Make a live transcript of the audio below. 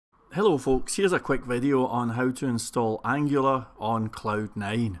Hello folks, here's a quick video on how to install Angular on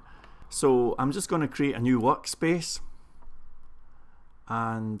Cloud9. So I'm just going to create a new workspace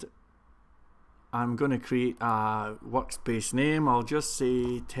and I'm going to create a workspace name. I'll just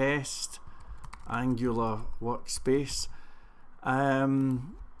say test Angular workspace.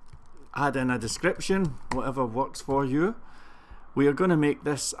 Add in a description, whatever works for you. We are going to make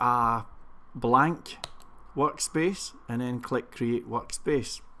this a blank workspace and then click create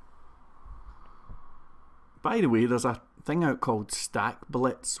workspace. By the way, there's a thing out called Stack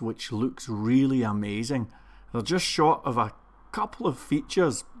Blitz which looks really amazing. They're just short of a couple of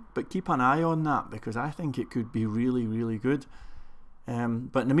features, but keep an eye on that because I think it could be really good.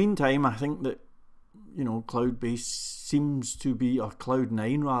 But in the meantime, I think that Cloud-based seems to be, or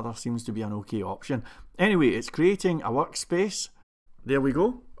Cloud9 rather, seems to be an okay option. Anyway, it's creating a workspace. There we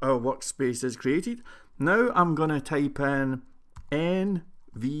go, our workspace is created. Now I'm going to type in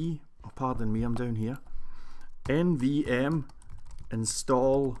nv, oh, pardon me, I'm down here, nvm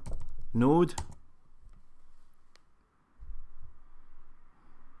install node.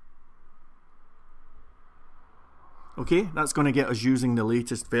 Okay, that's going to get us using the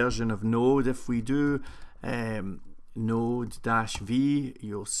latest version of Node. If we do node-v,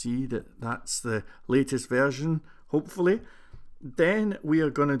 you'll see that that's the latest version, hopefully. Then we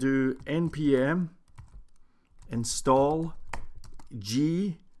are going to do npm install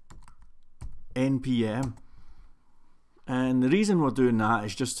g npm. And the reason we're doing that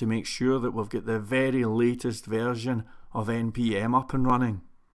is just to make sure that we've got the very latest version of npm up and running.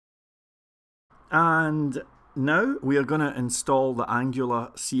 And now we are going to install the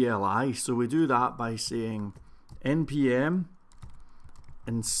Angular CLI. So we do that by saying npm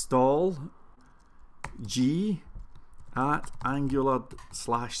install g at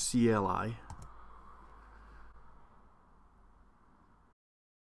angular/CLI.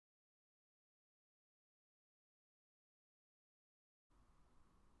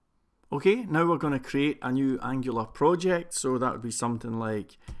 Okay, now we're going to create a new Angular project, so that would be something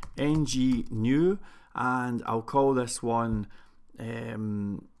like ng new, and I'll call this one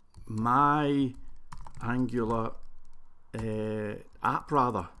my Angular app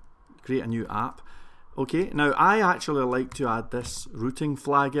rather. Create a new app. Okay, now I actually like to add this routing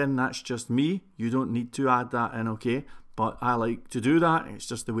flag in. That's just me. You don't need to add that in, okay? But I like to do that. It's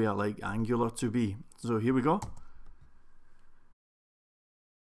just the way I like Angular to be. So here we go.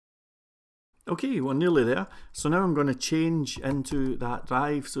 Okay, we're nearly there. So now I'm going to change into that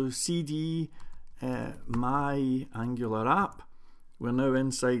drive. So cd my Angular app. We're now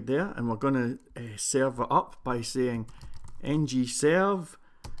inside there, and we're going to serve it up by saying ng serve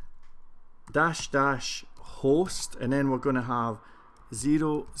 -- host, and then we're going to have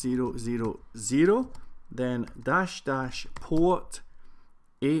 0000, then -- port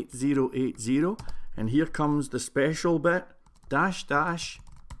 8080, and here comes the special bit, --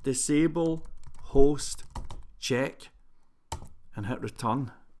 disable host check, and hit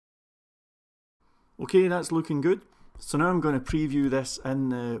return. Okay, that's looking good. So now I'm going to preview this in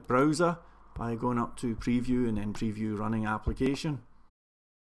the browser by going up to preview and then preview running application.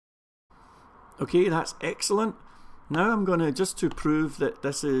 Okay, that's excellent. Now I'm going to, just to prove that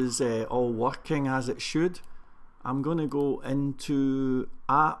this is all working as it should, I'm going to go into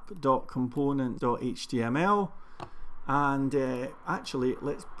app.component.html, and actually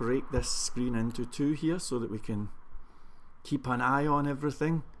let's break this screen into two here so that we can keep an eye on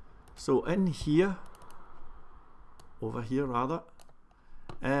everything. So in here, over here rather,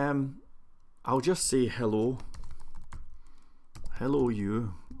 I'll just say hello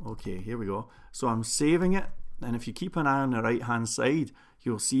you. Okay, here we go. So I'm saving it, and if you keep an eye on the right hand side,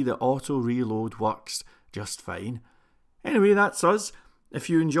 you'll see the auto reload works just fine. Anyway, that's us. If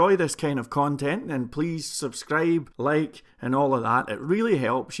you enjoy this kind of content, then please subscribe, like, and all of that. It really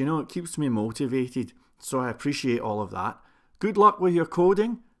helps, it keeps me motivated, so I appreciate all of that. Good luck with your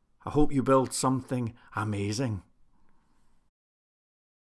coding. I hope you build something amazing.